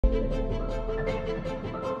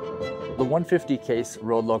The 150 case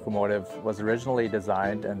road locomotive was originally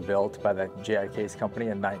designed and built by the J.I. Case Company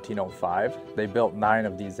in 1905. They built 9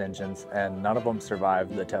 of these engines and none of them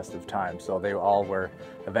survived the test of time. So they all were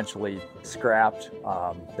eventually scrapped.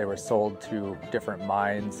 They were sold to different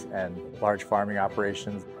mines and large farming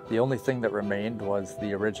operations. The only thing that remained was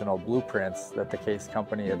the original blueprints that the Case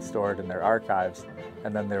Company had stored in their archives,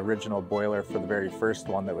 and then the original boiler for the very first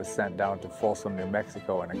one that was sent down to Folsom, New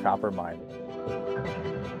Mexico in a copper mine.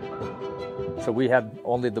 So we had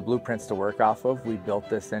only the blueprints to work off of. We built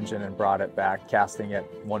this engine and brought it back, casting it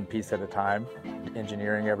one piece at a time,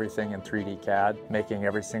 engineering everything in 3D CAD, making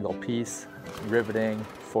every single piece, riveting,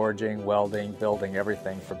 forging, welding, building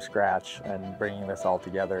everything from scratch, and bringing this all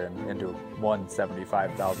together into one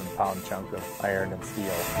 75,000-pound chunk of iron and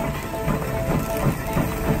steel.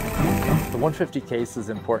 The 150 case is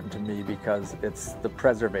important to me because it's the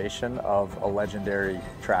preservation of a legendary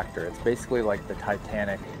tractor. It's basically like the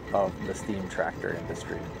Titanic of the steam tractor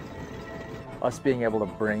industry. Us being able to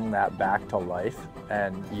bring that back to life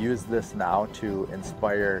and use this now to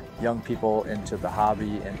inspire young people into the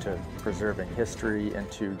hobby, into preserving history,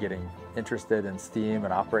 into getting interested in steam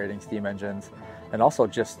and operating steam engines, and also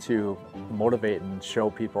just to motivate and show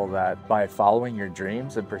people that by following your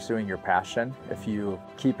dreams and pursuing your passion, if you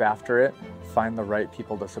keep after it, find the right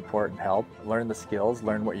people to support and help, learn the skills,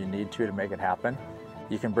 learn what you need to make it happen,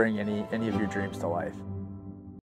 you can bring any of your dreams to life.